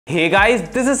Hey guys,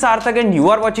 this is सार्थक and you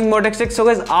are watching ModxTech। So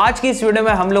guys, आज की इस वीडियो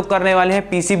में हम लोग करने वाले हैं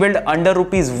पीसी बिल्ड अंडर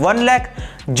 ₹1 लाख।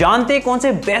 जानते हैं कौन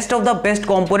से best of the best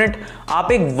component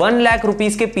आप एक 1 लाख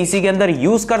रुपीस के पीसी के अंदर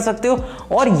यूज कर सकते हो।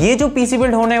 और ये जो पीसी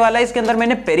बिल्ड होने वाला है, इसके अंदर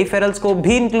मैंने पेरिफेरल्स को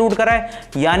भी इंक्लूड करा है,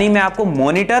 यानी मैं आपको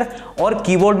मॉनिटर और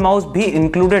कीबोर्ड माउस भी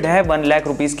इंक्लूडेड है 1 लाख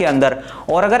रुपीस के अंदर।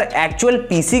 और अगर एक्चुअल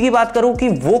पीसी की बात करूं कि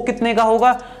वो कितने का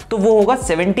होगा, तो वो होगा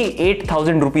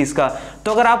 78,000 रुपीज का।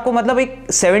 तो अगर आपको मतलब एक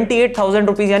 78,000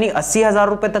 रुपीज यानी 80,000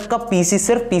 रुपए तक का पीसी,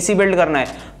 सिर्फ पीसी बिल्ड करना है,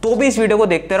 तो भी इस वीडियो को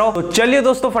देखते रहो। तो चलिए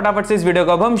दोस्तों, फटाफट से इस वीडियो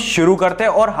को अब हम शुरू करते हैं।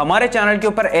 और हमारे चैनल के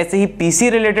ऊपर ऐसे ही पीसी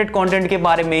रिलेटेड कंटेंट के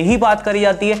बारे में ही बात करी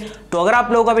जाती है। तो अगर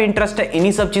आप लोगों का भी इंटरेस्ट है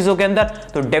इन्हीं सब चीजों के अंदर,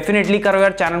 तो डेफिनेटली करो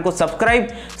यार चैनल को सब्सक्राइब,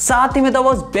 साथ ही में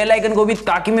दबाओ उस बेल आइकन को भी,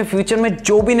 ताकि मैं फ्यूचर में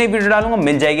जो भी नई वीडियो डालूंगा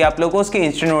मिल जाएगी आप लोगों को उसकी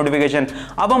इंस्टेंट नोटिफिकेशन।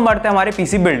 अब हम बढ़ते हैं हमारे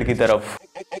पीसी बिल्ड की तरफ।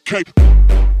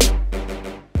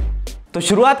 तो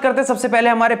शुरुआत करते हैं सबसे पहले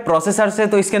हमारे प्रोसेसर से।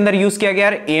 तो इसके अंदर यूज किया गया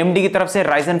है AMD की तरफ से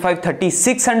Ryzen 5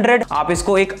 3600। आप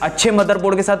इसको एक अच्छे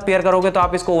मदरबोर्ड के साथ पेयर करोगे तो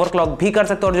आप इसको ओवरक्लॉक भी कर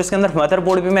सकते हो। और जिसके अंदर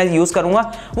मदरबोर्ड भी मैं यूज करूंगा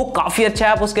वो काफी अच्छा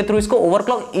है, आप उसके थ्रू इसको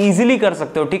ओवरक्लॉक इजीली कर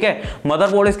सकते हो। ठीक है,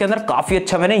 मदरबोर्ड इसके अंदर काफी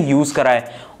अच्छा मैंने यूज करा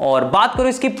है। और बात करो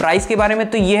इसकी प्राइस के बारे में,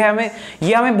 तो ये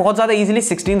हमें बहुत ज्यादा इजीली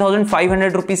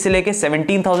 16,500 रुपीज से लेके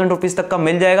 17,000 रुपीज तक का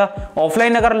मिल जाएगा।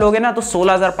 ऑफलाइन अगर लोगे ना तो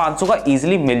 16,500 का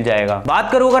इजीली मिल जाएगा।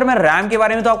 बात करूं अगर मैं रैम के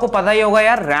बारे में, तो आपको पता ही होगा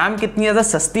यार रैम कितनी ज्यादा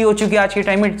सस्ती हो चुकी है आज के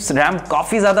टाइम में। रैम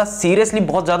काफी ज्यादा सीरियसली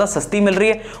बहुत ज्यादा सस्ती मिल रही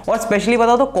है। और स्पेशली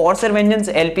बताओ तो कॉर्सर वेंजेंस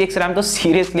LPX रैम तो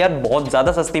सीरियसली यार बहुत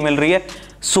ज्यादा सस्ती मिल रही है।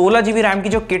 16 GB रैम की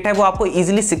जो किट है वो आपको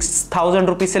इजीली 6,000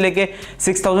 रुपीज से लेके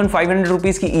 6,500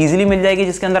 रुपीज की इजीली मिल जाएगी,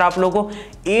 जिसके अंदर आप लोगों को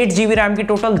 8 GB रैम की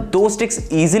टोटल 2 स्टिक्स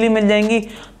इजीली मिल जाएंगी।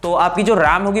 तो आपकी जो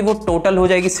रैम होगी वो टोटल हो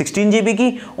जाएगी 16 GB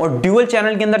की, और ड्यूअल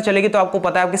चैनल के अंदर चलेगी। तो आपको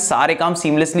पता है आपके सारे काम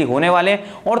सीमलेसली होने वाले हैं।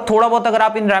 और थोड़ा बहुत अगर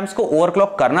आप इन रैम्स को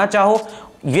ओवरक्लॉक करना चाहो,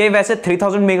 ये वैसे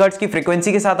 3000 मेगाहर्ट्ज की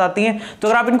फ्रीक्वेंसी के साथ आती हैं, तो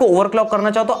अगर आप इनको ओवरक्लॉक करना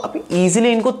चाहो तो आप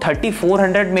इजीली इनको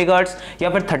 3400 मेगाहर्ट्ज या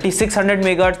फिर 3600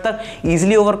 मेगाहर्ट्ज तक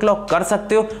इजीली ओवरक्लॉक कर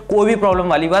सकते हो। कोई भी प्रॉब्लम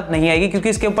वाली बात नहीं आएगी, क्योंकि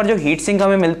इसके ऊपर जो हीट सिंक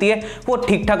हमें मिलती है वो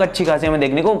ठीक ठाक अच्छी खासी हमें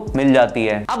देखने को मिल जाती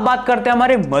है। अब बात करते हैं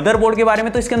हमारे मदरबोर्ड के बारे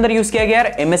में। तो इसके अंदर यूज किया गया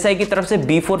है MSI की तरफ से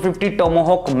B450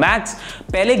 टोमाहॉक मैक्स।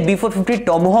 पहले एक B450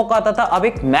 टोमाहॉक आता था, अब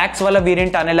एक मैक्स वाला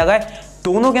वेरिएंट आने लगा है।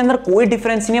 दोनों के अंदर कोई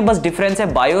डिफरेंस नहीं है, बस डिफरेंस है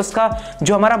बायोस का।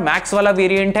 जो हमारा मैक्स वाला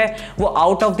वेरिएंट है वो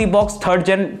out of the box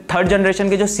third generation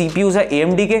के जो CPUs है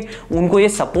AMD के, उनको ये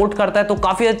सपोर्ट करता है। तो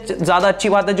काफी ज्यादा अच्छी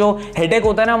बात है। जो हेडेक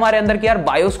होता है ना हमारे अंदर कि यार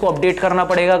बायोस को अपडेट करना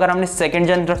पड़ेगा अगर हमने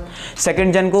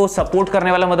सेकंड जन को सपोर्ट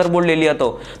करने वाला मदरबोर्ड ले लिया,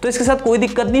 तो इसके साथ कोई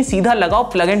दिक्कत नहीं। सीधा लगाओ,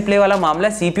 प्लग एंड प्ले वाला मामला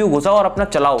है, CPU घुसाओ और अपना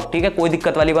चलाओ। ठीक है, कोई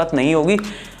दिक्कत वाली बात नहीं होगी।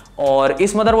 और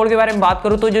इस मदरबोर्ड के बारे में बात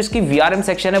करूं तो जो इसकी VRM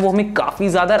सेक्शन है वो हमें काफी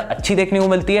ज्यादा अच्छी देखने को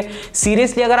मिलती है।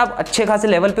 सीरियसली अगर आप अच्छे खासे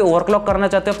लेवल पे ओवरक्लॉक करना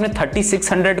चाहते हो अपने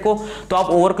 3600 को, तो आप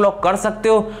ओवरक्लॉक कर सकते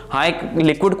हो। हाँ, एक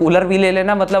लिक्विड कूलर भी ले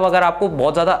लेना, मतलब अगर आपको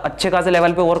बहुत ज्यादा अच्छे खासे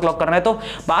लेवल पे ओवरक्लॉक करना है तो।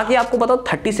 बाकी आपको बताओ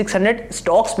 3600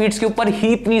 स्टॉक स्पीड्स के ऊपर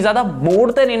ही इतनी ज्यादा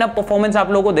मोर देन इनफ परफॉर्मेंस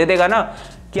आप लोगों को दे देगा ना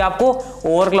कि आपको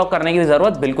ओवरक्लॉक करने की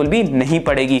जरूरत बिल्कुल भी नहीं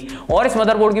पड़ेगी। और इस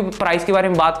मदरबोर्ड की प्राइस के बारे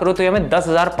में बात करो तो हमें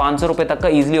 10,500 रुपए तक का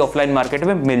इजीली ऑफलाइन मार्केट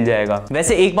में मिल जाएगा।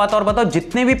 वैसे एक बात और बताओ,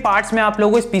 जितने भी पार्ट्स मैं आप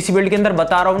लोगों को इस पीसी बिल्ड के अंदर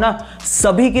बता रहा हूं ना,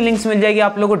 सभी की लिंक्स मिल जाएगी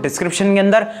आप लोगों को डिस्क्रिप्शन के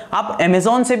अंदर। आप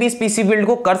Amazon से भी इस पीसी बिल्ड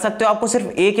को कर सकते हो। आपको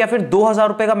सिर्फ 1 या फिर 2,000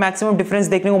 रुपए का मैक्सिमम डिफरेंस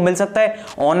देखने को मिल सकता है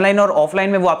ऑनलाइन और ऑफलाइन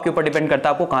में, वो आपके ऊपर डिपेंड करता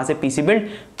है आपको कहां से पीसी बिल्ड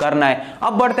करना है।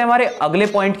 अब बढ़ते हैं हमारे अगले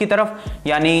पॉइंट की तरफ,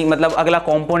 यानी मतलब अगला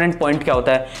कंपोनेंट पॉइंट क्या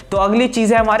होता है। तो अगली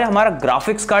चीज है हमारा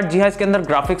ग्राफिक्स कार्ड। जी हाँ, इसके अंदर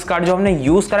ग्राफिक्स कार्ड जो हमने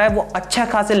यूज करा है वो अच्छा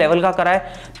खासे लेवल का करा है,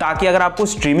 ताकि अगर आपको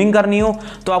स्ट्रीमिंग करनी हो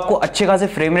तो आपको अच्छे खासे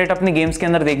फ्रेम रेट अपने गेम्स के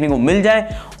अंदर देखने को मिल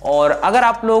जाए। और अगर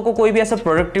आप लोगों को कोई भी ऐसा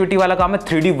प्रोडक्टिविटी वाला काम है,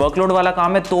 3D वर्कलोड वाला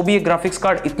काम है, तो भी ये ग्राफिक्स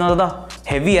कार्ड इतना ज्यादा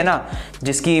हैवी है ना,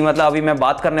 जिसकी मतलब अभी मैं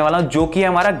बात करने वाला हूं, जो कि है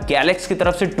हमारा गैलेक्स की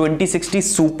तरफ से 2060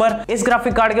 सुपर। इस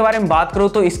ग्राफिक कार्ड के बारे में बात करूं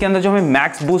तो इसके अंदर जो हमें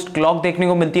मैक्स बूस्ट क्लॉक देखने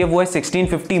को मिलती है वो है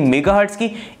 1650 मेगाहर्ट्ज की,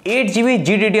 8 GB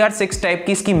GDDR6 टाइप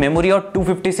की इसकी मेमोरी और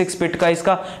 256 बिट का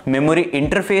इसका मेमोरी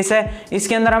इंटरफेस है।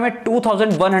 इसके अंदर हमें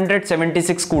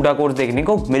 2176 CUDA कोर्स देखने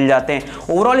को मिल जाते हैं।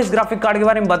 ओवरऑल इस ग्राफिक कार्ड के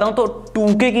बारे में बताऊं तो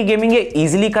 2K की गेमिंग ये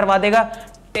इजीली करवा देगा,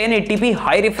 1080p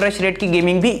हाई रिफ्रेश रेट की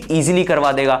गेमिंग भी इजीली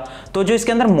करवा देगा। तो जो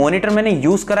इसके अंदर मॉनिटर मैंने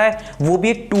यूज करा है वो भी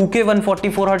एक 2K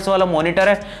 144 हर्ट्ज वाला मॉनिटर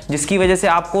है, जिसकी वजह से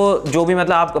आपको जो भी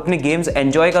मतलब आप अपने गेम्स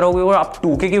एंजॉय करोगे वो आप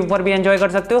 2K के ऊपर भी एंजॉय कर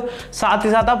सकते हो, साथ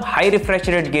ही साथ आप हाई रिफ्रेश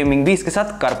रेट गेमिंग भी इसके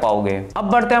साथ कर पाओगे। अब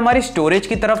बढ़ते हैं हमारी स्टोरेज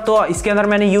की तरफ। तो इसके अंदर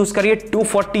मैंने यूज करी है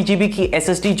 240 GB की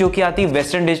SSD, जो कि आती है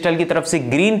वेस्टर्न डिजिटल की तरफ से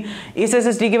ग्रीन। इस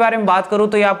SSD के बारे में बात करूं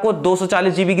तो ये आपको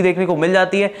 240 GB की देखने को मिल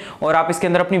जाती है, और आप इसके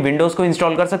अंदर अपनी विंडोज को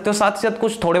इंस्टॉल कर सकते हो। साथ ही साथ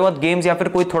कुछ कुछ थोड़े बहुत गेम्स या फिर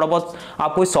कोई थोड़ा बहुत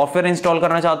आप कोई सॉफ्टवेयर इंस्टॉल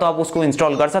करना चाहते हो आप उसको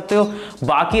इंस्टॉल कर सकते हो।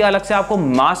 बाकी अलग से आपको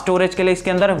मास स्टोरेज के लिए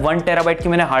इसके अंदर 1 टेराबाइट की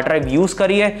मैंने हार्ड ड्राइव यूज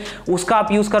करी है, उसका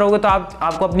आप यूज करोगे तो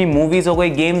आपको अपनी मूवीज हो गई,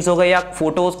 गेम्स हो गए या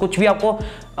फोटोज कुछ भी आपको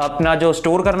अपना जो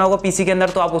स्टोर करना होगा पीसी के अंदर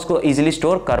तो आप उसको इजीली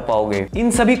स्टोर कर पाओगे।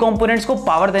 इन सभी कंपोनेंट्स को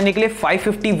पावर देने के लिए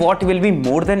 550 what will be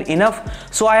more than enough.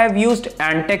 So I have used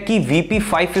intake की VP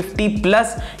 550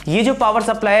 प्लस। ये जो पावर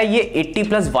सप्लाई है ये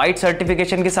 80+ वाइट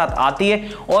सर्टिफिकेशन के साथ आती है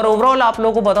और ओवरऑल आप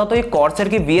लोगों को बताओ तो ये कॉर्सर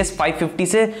की VS 550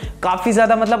 से काफी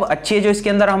ज्यादा मतलब अच्छी है। जो इसके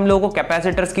अंदर हम लोगों को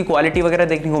कैपेसिटर्स की क्वालिटी वगैरह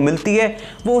देखने को मिलती है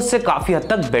वो उससे काफी हद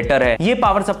तक बेटर है। ये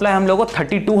पावर सप्लाई हम लोगों को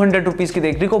 3200 रुपीज की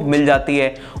देखने को मिल जाती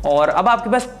है। और अब आपके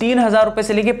पास 3000 रुपए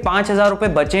से लेके 5000 रुपए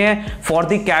बचे हैं फॉर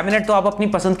दी कैबिनेट, तो आप अपनी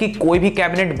पसंद की कोई भी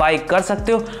कैबिनेट बाय कर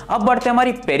सकते हो। अब बढ़ते हैं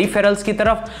हमारी पेरिफेरल्स की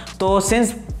तरफ। तो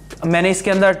सिंस मैंने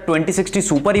इसके अंदर 2060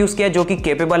 सुपर यूज किया जो कि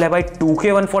केपेबल है भाई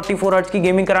 2K 144 हर्ट्ज की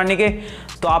गेमिंग कराने के,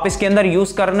 तो आप इसके अंदर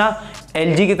यूज करना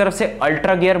LG की तरफ से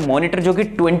अल्ट्रा गियर मॉनिटर जो कि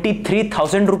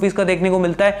 23,000 रुपीज का देखने को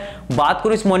मिलता है। बात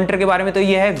करूं इस मॉनिटर के बारे में तो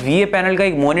यह है VA पैनल का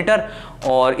एक मॉनिटर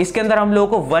और इसके अंदर हम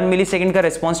लोगों को 1 मिलीसेकंड का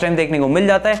रिस्पॉन्स टाइम देखने को मिल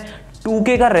जाता है,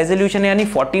 2K का रेजोल्यूशन यानी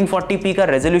 1440p का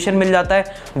रेजोल्यूशन मिल जाता है,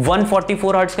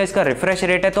 144 हर्ट्ज का इसका रिफ्रेश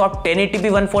रेट है। तो आप 1080p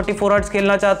 144 हर्ट्ज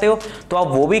खेलना चाहते हो तो आप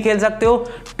वो भी खेल सकते हो।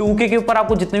 2K के ऊपर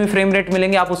आपको जितने भी फ्रेम रेट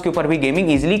मिलेंगे आप उसके ऊपर भी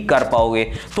गेमिंग इजीली कर पाओगे।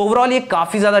 तो ओवरऑल ये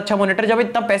काफी ज्यादा अच्छा मॉनिटर। जब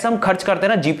इतना पैसा हम खर्च करते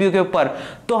हैं ना जीपीयू के ऊपर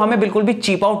तो हमें बिल्कुल भी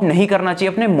चीप आउट नहीं करना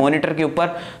चाहिए अपने मॉनिटर के ऊपर,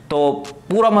 तो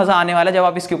पूरा मजा आने वाला है जब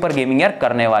आप इसके ऊपर गेमिंग यार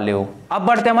करने वाले हो। अब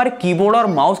बढ़ते हैं हमारे कीबोर्ड और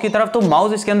माउस की तरफ। तो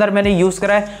माउस इसके अंदर मैंने यूज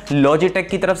करा है लॉजिटेक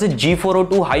की तरफ से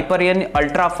G402 Hyperion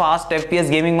ultra fast FPS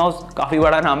gaming mouse, काफी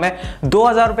बड़ा नाम है।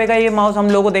 2000 रुपए का ये माउस हम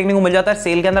लोगों को देखने को मिल जाता है,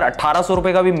 सेल के अंदर 1800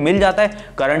 रुपए का भी मिल जाता है,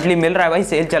 करंटली मिल रहा है भाई,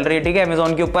 सेल चल रही है ठीक है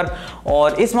अमेजोन के ऊपर।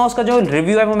 और इस माउस का जो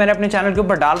रिव्यू है वो मैंने अपने चैनल के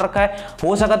ऊपर डाल रखा है,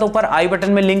 हो सका तो ऊपर आई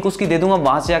बटन में लिंक उसकी दे दूंगा,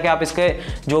 वहां से जाके आप इसके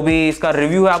जो भी इसका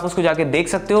रिव्यू है आप उसको जाके देख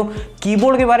सकते हो।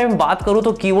 कीबोर्ड के बारे में बात करूं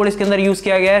तो कीबोर्ड इसके अंदर यूज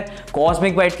किया गया है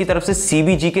कॉस्मिक बाइट की तरफ से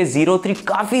CBGK03,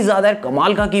 काफी ज्यादा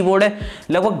कमाल का कीबोर्ड है,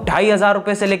 लगभग 2500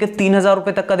 रुपए से लेकर 3000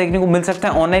 रुपए तक का देखने को मिल सकता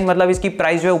है ऑनलाइन, मतलब इसकी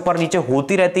प्राइस जो है ऊपर नीचे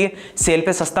होती रहती है, सेल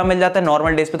पे सस्ता मिल जाता है,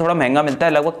 नॉर्मल डेज पे थोड़ा महंगा मिलता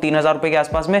है, लगभग 3000 रुपए के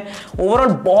आसपास में।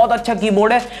 ओवरऑल बहुत अच्छा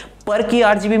कीबोर्ड है, पर की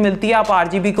RGB मिलती है, आप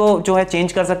RGB को जो है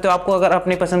चेंज कर सकते हो। आपको अगर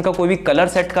अपनी पसंद का कोई भी कलर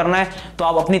सेट करना है तो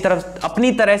आप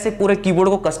अपनी तरह से पूरे कीबोर्ड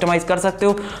को कस्टमाइज कर सकते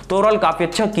हो। तो ओवरऑल काफी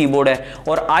अच्छा कीबोर्ड है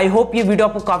और आई होप ये वीडियो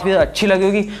आपको काफी अच्छी लगी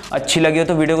होगी। अच्छी लगी हो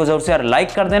तो वीडियो को जरूर से यार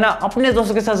लाइक कर देना, अपने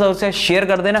दोस्तों के साथ जरूर से शेयर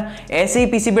कर देना। ऐसे ही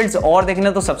पीसी बिल्ड्स और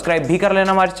देखना तो सब्सक्राइब भी कर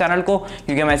लेना हमारे चैनल को,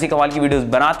 क्योंकि हम ऐसी कमाल की वीडियोस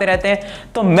बनाते रहते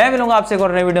हैं। तो मैं मिलूंगा आपसे एक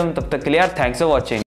और नई वीडियो में, तब तक के लिए यार थैंक्स फॉर वॉचिंग।